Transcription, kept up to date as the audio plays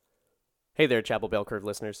Hey there, Chapel Bell Curve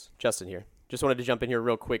listeners. Justin here. Just wanted to jump in here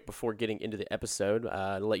real quick before getting into the episode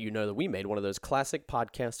to let you know that we made one of those classic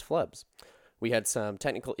podcast flubs. We had some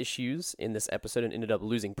technical issues in this episode and ended up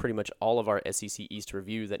losing pretty much all of our SEC East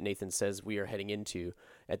review that Nathan says we are heading into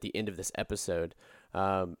at the end of this episode.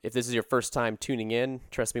 If this is your first time tuning in,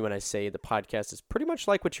 trust me when I say the podcast is pretty much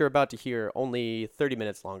like what you're about to hear, only 30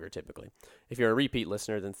 minutes longer typically. If you're a repeat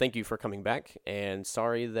listener, then thank you for coming back, and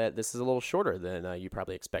sorry that this is a little shorter than you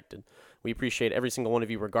probably expected. We appreciate every single one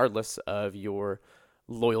of you regardless of your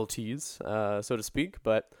loyalties, so to speak,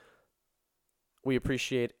 but we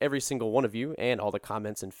appreciate every single one of you and all the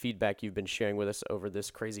comments and feedback you've been sharing with us over this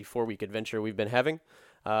crazy 4-week adventure we've been having.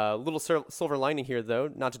 Little silver lining here, though,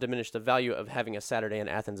 not to diminish the value of having a Saturday in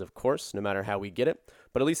Athens, of course, no matter how we get it.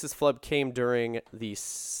 But at least this flub came during the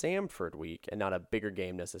Samford week and not a bigger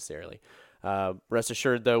game necessarily. Rest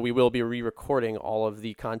assured, though, we will be re-recording all of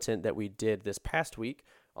the content that we did this past week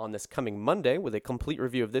on this coming Monday with a complete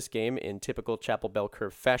review of this game in typical Chapel Bell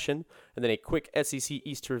Curve fashion, and then a quick SEC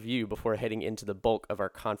East review before heading into the bulk of our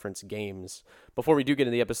conference games. Before we do get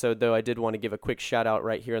into the episode, though, I did want to give a quick shout out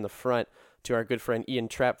right here in the front to our good friend Ian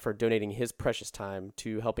Trapp for donating his precious time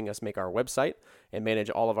to helping us make our website and manage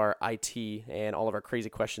all of our IT and all of our crazy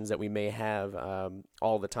questions that we may have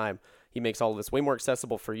all the time. He makes all of this way more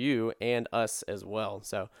accessible for you and us as well.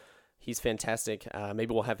 So he's fantastic.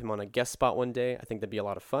 Maybe we'll have him on a guest spot one day. I think that'd be a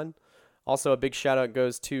lot of fun. Also, a big shout out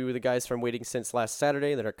goes to the guys from Waiting Since Last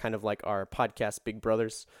Saturday that are kind of like our podcast big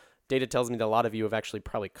brothers. Data tells me that a lot of you have actually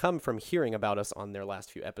probably come from hearing about us on their last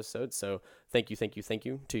few episodes. So thank you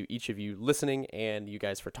to each of you listening and you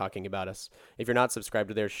guys for talking about us. If you're not subscribed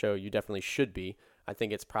to their show, you definitely should be. I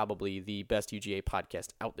think it's probably the best UGA podcast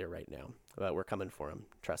out there right now. But we're coming for them.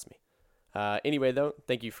 Trust me. Anyway, though,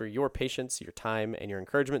 thank you for your patience, your time, and your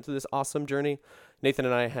encouragement through this awesome journey. Nathan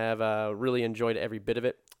and I have really enjoyed every bit of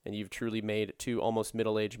it, and you've truly made two almost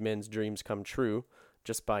middle-aged men's dreams come true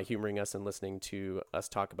just by humoring us and listening to us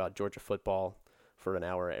talk about Georgia football for an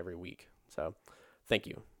hour every week. So thank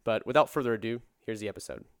you. But without further ado, here's the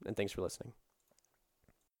episode, and thanks for listening.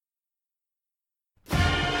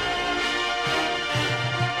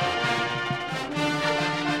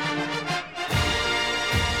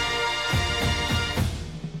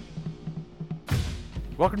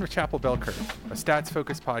 Welcome to Chapel Bell Curve, a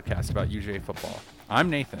stats-focused podcast about UGA football. I'm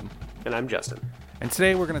Nathan. And I'm Justin. And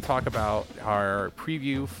today we're going to talk about our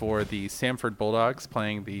preview for the Samford Bulldogs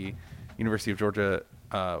playing the University of Georgia,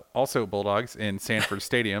 also Bulldogs, in Sanford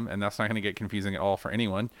Stadium, and that's not going to get confusing at all for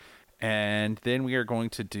anyone. And then we are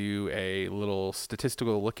going to do a little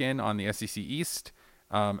statistical look-in on the SEC East,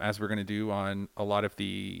 as we're going to do on a lot of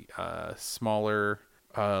the smaller...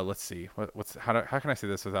 let's see. How can I say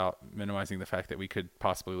this without minimizing the fact that we could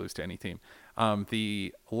possibly lose to any team?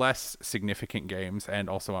 The less significant games and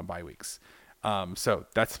also on bye weeks. So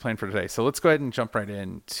that's the plan for today. So let's go ahead and jump right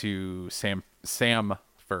into Samford.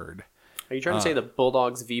 Are you trying to say the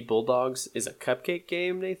Bulldogs v. Bulldogs is a cupcake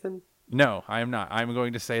game, Nathan? No, I am not. I'm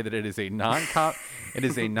going to say that it is a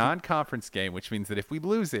non-conference game, which means that if we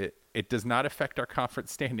lose it, it does not affect our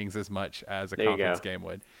conference standings as much as a conference game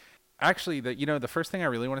would. Actually, the first thing I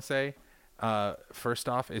really want to say, first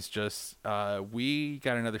off, is just we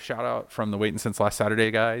got another shout out from the Waiting Since Last Saturday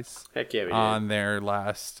guys. Heck yeah, we did. on their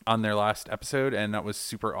last episode, and that was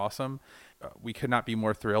super awesome. We could not be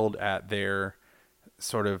more thrilled at their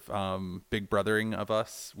sort of big brothering of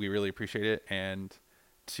us. We really appreciate it. And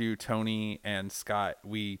to Tony and Scott,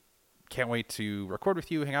 we can't wait to record with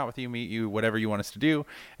you, hang out with you, meet you, whatever you want us to do.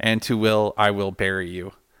 And to Will, I will bury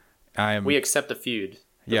you. We accept a feud.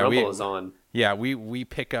 The Yeah, Rumble is on. Yeah, we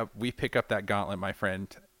pick up that gauntlet, my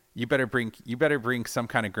friend. You better bring some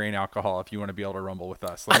kind of grain alcohol if you want to be able to rumble with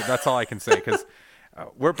us. Like, that's all I can say, because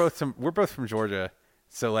we're both from Georgia,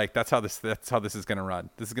 so like that's how this is gonna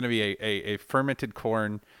run. This is gonna be a fermented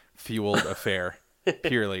corn fueled affair,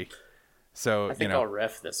 purely. So I think I'll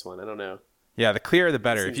ref this one. I don't know. Yeah, the clearer the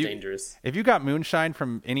better. Seems dangerous. If you got moonshine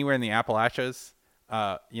from anywhere in the Appalachians,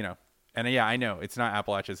 and yeah, I know it's not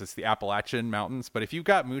Appalachians, it's the Appalachian Mountains. But if you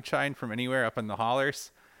got moonshine from anywhere up in the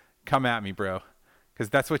hollers, come at me, bro, because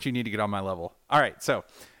that's what you need to get on my level. All right, so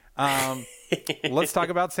let's talk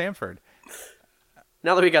about Samford.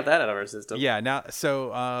 Now that we got that out of our system. Yeah,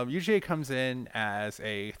 UGA comes in as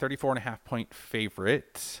a 34.5-point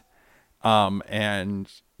favorite.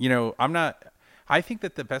 And, I think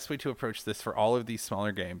that the best way to approach this for all of these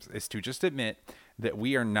smaller games is to just admit that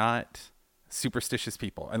we are not superstitious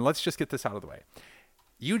people. And let's just get this out of the way.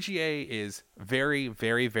 UGA is very,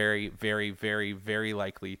 very, very, very, very, very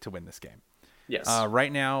likely to win this game. Yes.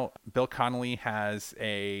 Right now, Bill Connolly has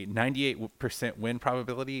a 98% win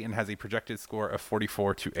probability and has a projected score of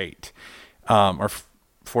 44-8, or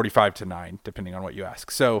 45-9, depending on what you ask.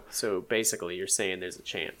 So basically, you're saying there's a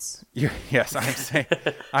chance. yes,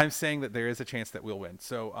 I'm saying that there is a chance that we'll win.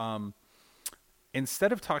 So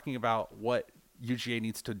instead of talking about what UGA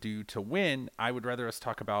needs to do to win, I would rather us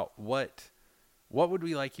talk about what would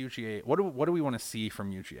we like UGA, what do we want to see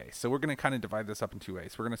from UGA. So we're going to kind of divide this up in two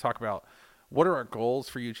ways. We're going to talk about what are our goals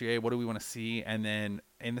for UGA, what do we want to see, and then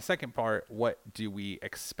in the second part, what do we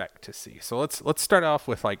expect to see. So let's start off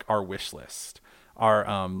with like our wish list,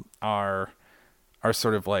 our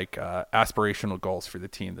sort of like aspirational goals for the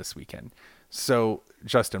team this weekend. So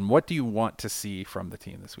Justin, what do you want to see from the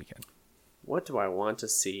team this weekend? What do I want to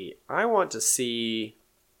see? I want to see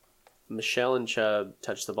Michelle and Chubb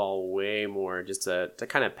touch the ball way more, just to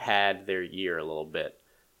kind of pad their year a little bit.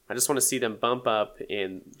 I just want to see them bump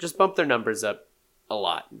their numbers up a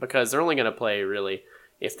lot, because they're only going to play, really,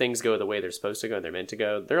 if things go the way they're supposed to go and they're meant to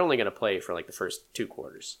go, they're only going to play for like the first 2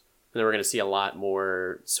 quarters. And then we're going to see a lot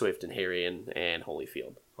more Swift and Harrion and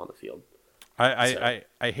Holyfield on the field. I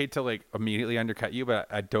hate to like immediately undercut you, but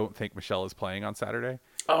I don't think Michelle is playing on Saturday.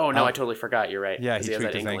 Oh, no, I totally forgot. You're right. Yeah, he has tweaked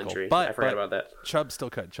that his ankle. injury. But, I forgot about that. Chubb still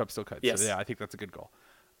could. Yes. So, yeah, I think that's a good goal.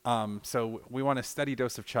 So we want a steady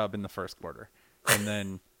dose of Chubb in the first quarter. And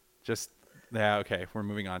then okay, we're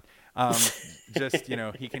moving on.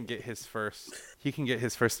 He can get his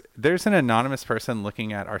first. There's an anonymous person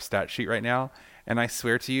looking at our stat sheet right now. And I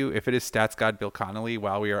swear to you, if it is Stats God Bill Connolly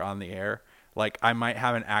while we are on the air, like I might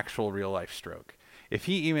have an actual real life stroke. If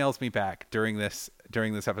he emails me back during this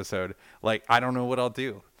episode, like I don't know what I'll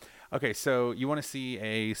do. Okay, so you want to see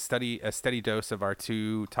a steady dose of our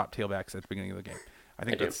 2 top tailbacks at the beginning of the game. I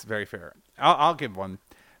think that's very fair. I'll give one.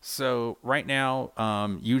 So right now,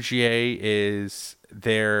 UGA is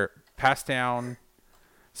their pass down.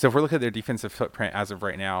 So if we're looking at their defensive footprint as of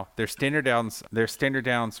right now, their standard downs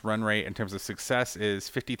run rate in terms of success is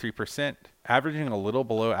 53%, averaging a little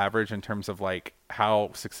below average in terms of like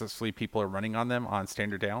how successfully people are running on them on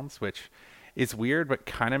standard downs, which is weird but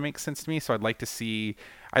kind of makes sense to me. So I'd like to see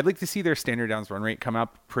their standard downs run rate come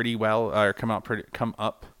up pretty well, or come up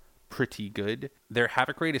pretty good. Their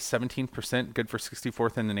havoc rate is 17%, good for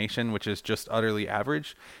 64th in the nation, which is just utterly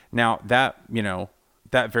average. Now that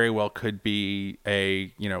very well could be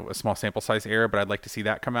a small sample size error, but I'd like to see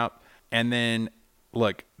that come up. And then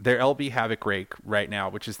look, their LB havoc rate right now,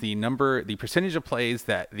 which is the percentage of plays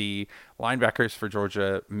that the linebackers for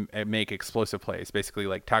Georgia make explosive plays, basically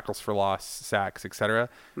like tackles for loss, sacks, etc.,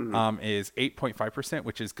 is 8.5%,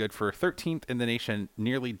 which is good for 13th in the nation,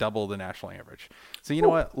 nearly double the national average. So you know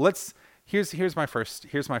what? Here's my first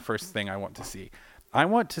thing I want to see. I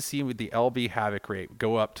want to see with the LB havoc rate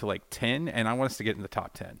go up to like 10, and I want us to get in the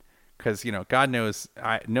top 10. Because God knows,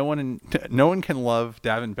 no one can love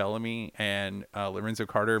Davin Bellamy and Lorenzo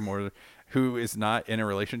Carter more, who is not in a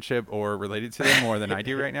relationship or related to them, more than I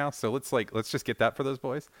do right now. So let's just get that for those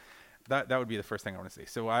boys. That would be the first thing I want to see.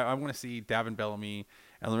 So I want to see Davin Bellamy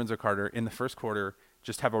and Lorenzo Carter in the first quarter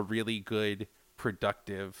just have a really good,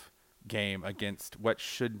 productive game against what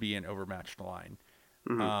should be an overmatched line.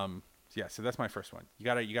 Mm-hmm. So that's my first one. You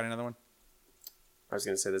got another one? I was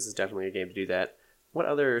going to say this is definitely a game to do that. What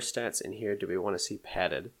other stats in here do we want to see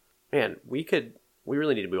padded? Man, we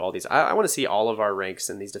really need to move all these. I want to see all of our ranks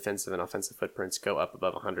in these defensive and offensive footprints go up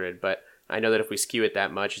above 100, but I know that if we skew it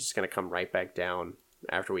that much, it's just going to come right back down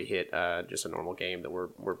after we hit just a normal game that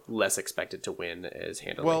we're less expected to win as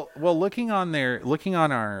handily. Well, looking on our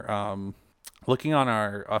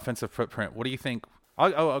offensive footprint, what do you think?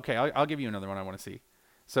 I'll give you another one I want to see.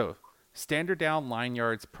 So, standard down line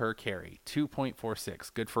yards per carry,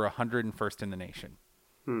 2.46, good for 101st in the nation.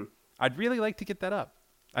 I'd really like to get that up.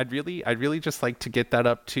 I'd really just like to get that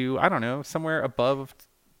up to, I don't know, somewhere above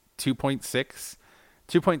 2.6.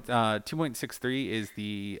 2.63 is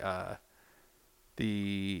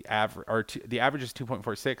the average, or the average is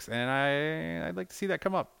 2.46, and I'd like to see that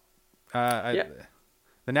come up. The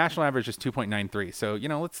national average is 2.93. So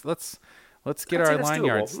let's get our line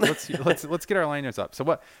yards. Let's get our line yards up.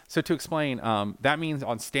 So to explain, that means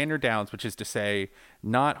on standard downs, which is to say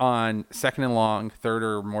not on second and long, third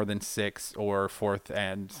or more than 6, or fourth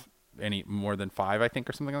and any more than 5, I think,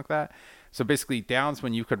 or something like that. So basically downs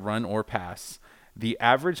when you could run or pass. The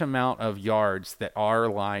average amount of yards that our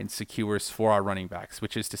line secures for our running backs,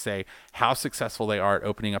 which is to say how successful they are at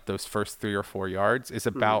opening up those first 3 or 4 yards, is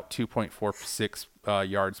about 2.46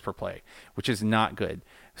 yards per play, which is not good.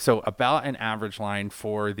 So about an average line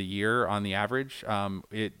for the year on the average,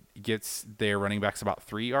 it gets their running backs about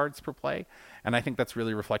 3 yards per play. And I think that's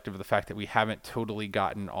really reflective of the fact that we haven't totally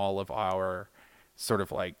gotten all of our sort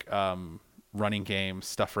of like running game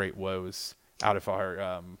stuff rate woes out of our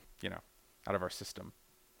out of our system.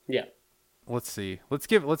 Yeah. Let's see. Let's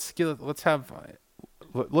have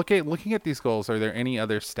looking at these goals. Are there any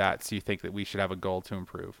other stats you think that we should have a goal to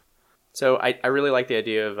improve? So I really like the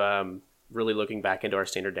idea of really looking back into our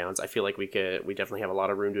standard downs. I feel like we definitely have a lot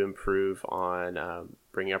of room to improve on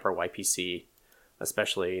bringing up our YPC,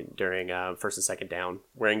 especially during first and second down,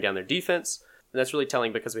 wearing down their defense. And that's really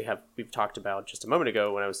telling because we've talked about just a moment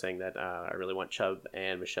ago when I was saying that I really want Chubb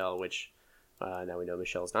and Michelle, which now we know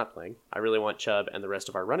Michelle's not playing. I really want Chubb and the rest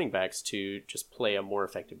of our running backs to just play a more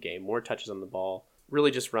effective game, more touches on the ball,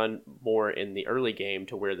 really just run more in the early game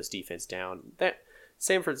to wear this defense down. That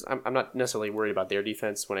Samford's, I'm not necessarily worried about their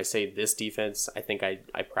defense. When I say this defense, I think I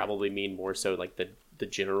probably mean more so like the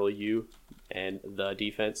general U and the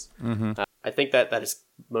defense. Mm-hmm. I think that is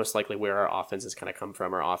most likely where our offense has kind of come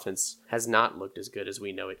from. Our offense has not looked as good as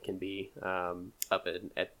we know it can be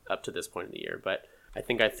up to this point in the year. But I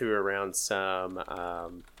think I threw around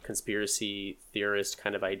some conspiracy theorist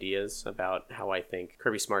kind of ideas about how I think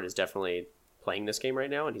Kirby Smart is definitely playing this game right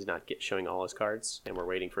now, and he's not showing all his cards, and we're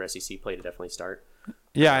waiting for SEC play to definitely start.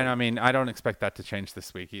 Yeah, and I mean, I don't expect that to change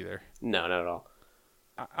this week either. No, not at all.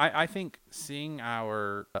 I think seeing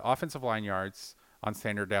our offensive line yards on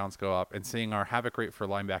standard downs go up and seeing our havoc rate for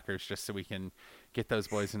linebackers just so we can get those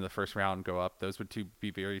boys into the first round go up, those would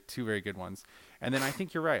be two very good ones. And then I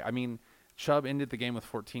think you're right. I mean, Chubb ended the game with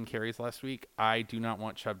 14 carries last week. I do not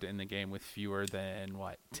want Chubb to end the game with fewer than,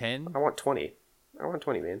 10? I want 20. I want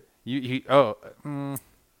 20, man. Well,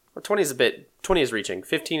 20 is reaching.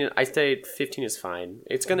 15, I say 15 is fine.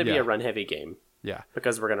 It's going to be a run-heavy game. Yeah.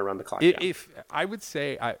 Because we're going to run the clock down. If I would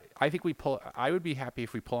say, I think I would be happy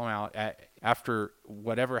if we pull him out after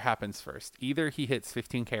whatever happens first. Either he hits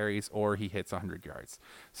 15 carries or he hits 100 yards.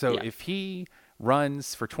 So if he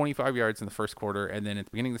runs for 25 yards in the first quarter and then at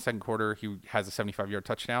the beginning of the second quarter he has a 75-yard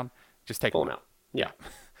touchdown, just pull him out. Yeah.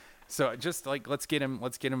 So just like let's get him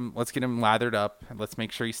lathered up and let's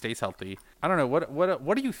make sure he stays healthy. I don't know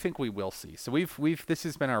what do you think we will see? So we've this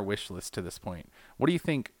has been our wish list to this point. What do you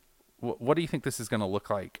think? What do you think this is going to look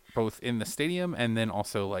like, both in the stadium and then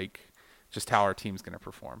also like just how our team's going to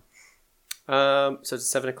perform? So it's a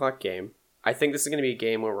 7:00 game. I think this is going to be a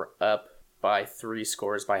game where we're up by 3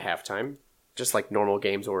 scores by halftime. Just like normal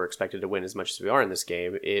games where we're expected to win as much as we are in this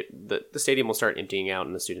game, the stadium will start emptying out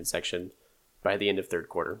in the student section by the end of third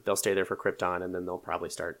quarter. They'll stay there for Krypton, and then they'll probably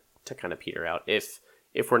start to kind of peter out if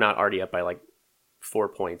we're not already up by like 4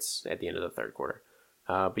 points at the end of the third quarter.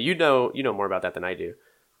 But you know more about that than I do.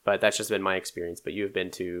 But that's just been my experience. But you have been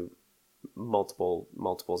to multiples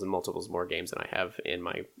more games than I have in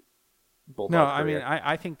my Bulldog career. I mean,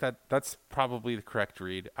 I think that's probably the correct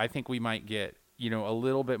read. I think we might get a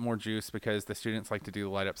little bit more juice because the students like to do the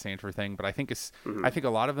light up Sanford thing. But I think I think a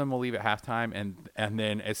lot of them will leave at halftime, and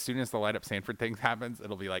then as soon as the light up Sanford thing happens,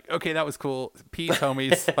 it'll be like, okay, that was cool, peace,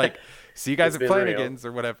 homies. Like, see you guys at Flanagan's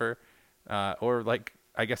or whatever, or like.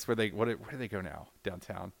 I guess where do they go now?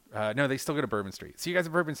 Downtown? No, they still go to Bourbon Street. See you guys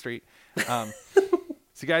at Bourbon Street. See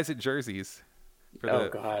you guys at Jersey's.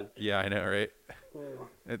 God. Yeah, I know, right?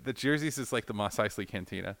 The Jersey's is like the Mos Eisley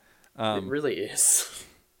Cantina. It really is.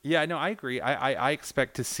 Yeah, no, I agree. I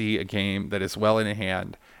expect to see a game that is well in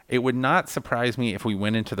hand. It would not surprise me if we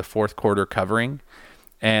went into the fourth quarter covering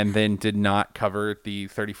and then did not cover the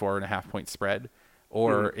 34.5-point spread.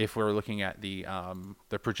 Or if we're looking at the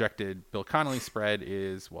projected Bill Connolly spread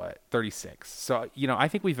is 36. So I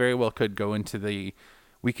think we very well could go into the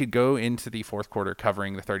fourth quarter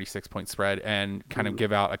covering the 36-point spread and kind of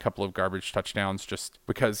give out a couple of garbage touchdowns just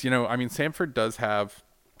because I mean Samford does have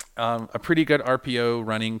a pretty good RPO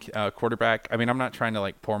running quarterback. I mean, I'm not trying to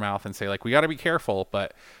like pour mouth and say like we got to be careful,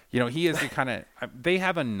 but he is the kind of they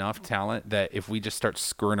have enough talent that if we just start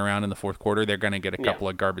screwing around in the fourth quarter, they're going to get a couple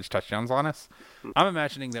of garbage touchdowns on us. I'm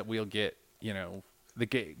imagining that we'll get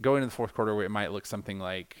go into the fourth quarter where it might look something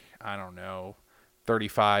like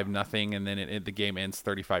 35-0, and then the game ends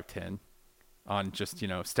 35-10 on just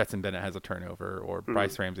Stetson Bennett has a turnover or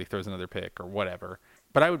Bryce Ramsey throws another pick or whatever.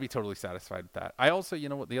 But I would be totally satisfied with that. I also,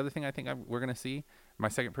 what the other thing I think we're going to see, my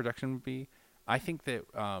second projection would be, I think that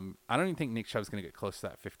I don't even think Nick Chubb's going to get close to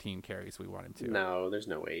that 15 carries we want him to. No, there's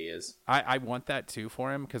no way he is. I want that too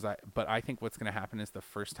for him but I think what's going to happen is the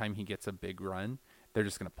first time he gets a big run, they're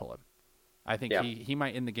just going to pull him. I think he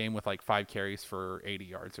might end the game with like 5 carries for 80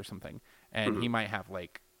 yards or something, and he might have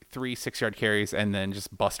like 3 6-yard carries and then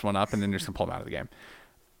just bust one up and then just pull him out of the game.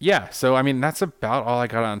 Yeah, so I mean that's about all I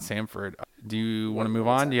got on Samford. Do you want to move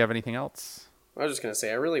on? Do you have anything else? I was just going to say,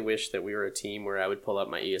 I really wish that we were a team where I would pull up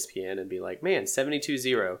my ESPN and be like, man,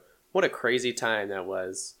 72-0. What a crazy time that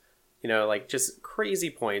was. Like just crazy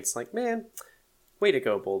points. Like, man, way to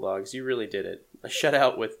go, Bulldogs. You really did it. A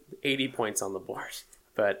shutout with 80 points on the board.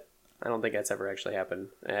 But I don't think that's ever actually happened.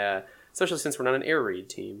 Especially since we're not an air raid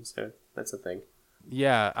team. So that's the thing.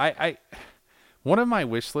 Yeah, I one of my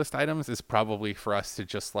wish list items is probably for us to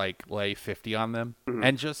just like lay 50 on them,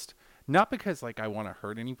 and just not because like I want to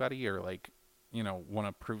hurt anybody or like, want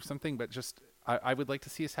to prove something, but just I would like to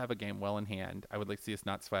see us have a game well in hand. I would like to see us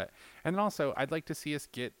not sweat. And then also I'd like to see us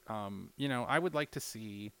get, I would like to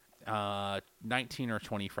see 19 or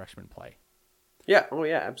 20 freshmen play. Yeah. Oh,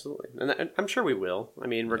 yeah, absolutely. And I'm sure we will. I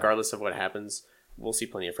mean, regardless of what happens, we'll see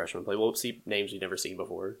plenty of freshmen play. We'll see names we've never seen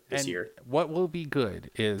before this year. What will be good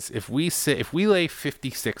is if we lay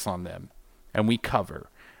 56 on them and we cover,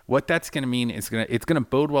 what that's going to mean is it's going to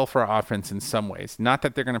bode well for our offense in some ways. Not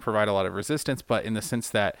that they're going to provide a lot of resistance, but in the sense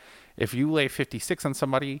that if you lay 56 on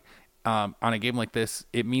somebody on a game like this,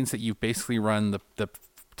 it means that you've basically run the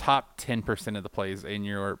top 10% of the plays in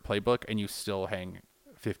your playbook and you still hang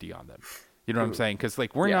 50 on them. You know what I'm saying? Because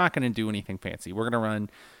like we're not going to do anything fancy. We're going to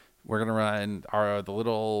run the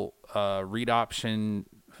little read option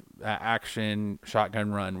action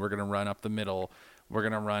shotgun run. We're going to run up the middle. We're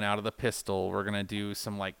going to run out of the pistol. We're going to do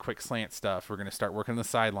some like quick slant stuff. We're going to start working the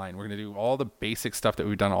sideline. We're going to do all the basic stuff that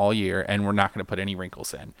we've done all year, and we're not going to put any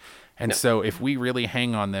wrinkles in. And so if we really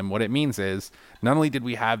hang on them, what it means is not only did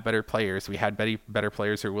we have better players, we had better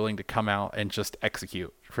players who are willing to come out and just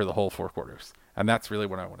execute for the whole 4 quarters. And that's really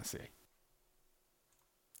what I want to see.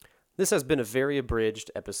 This has been a very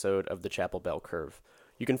abridged episode of the Chapel Bell Curve.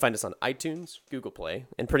 You can find us on iTunes, Google Play,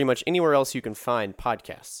 and pretty much anywhere else you can find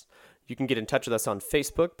podcasts. You can get in touch with us on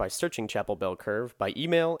Facebook by searching Chapel Bell Curve, by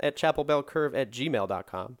email at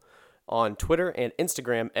chapelbellcurve@gmail.com, on Twitter and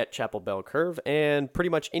Instagram at Chapel Bell Curve, and pretty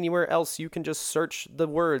much anywhere else you can just search the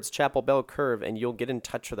words Chapel Bell Curve and you'll get in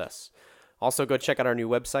touch with us. Also, go check out our new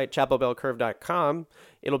website, chapelbellcurve.com.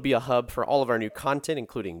 It'll be a hub for all of our new content,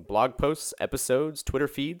 including blog posts, episodes, Twitter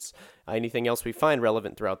feeds, anything else we find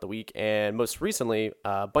relevant throughout the week, and most recently,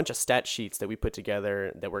 a bunch of stat sheets that we put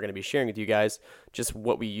together that we're going to be sharing with you guys, just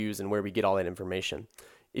what we use and where we get all that information.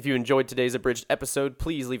 If you enjoyed today's abridged episode,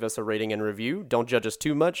 please leave us a rating and review. Don't judge us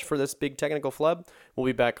too much for this big technical flub. We'll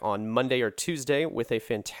be back on Monday or Tuesday with a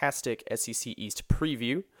fantastic SEC East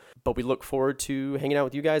preview. But we look forward to hanging out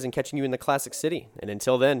with you guys and catching you in the Classic City. And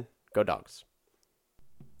until then, go Dogs.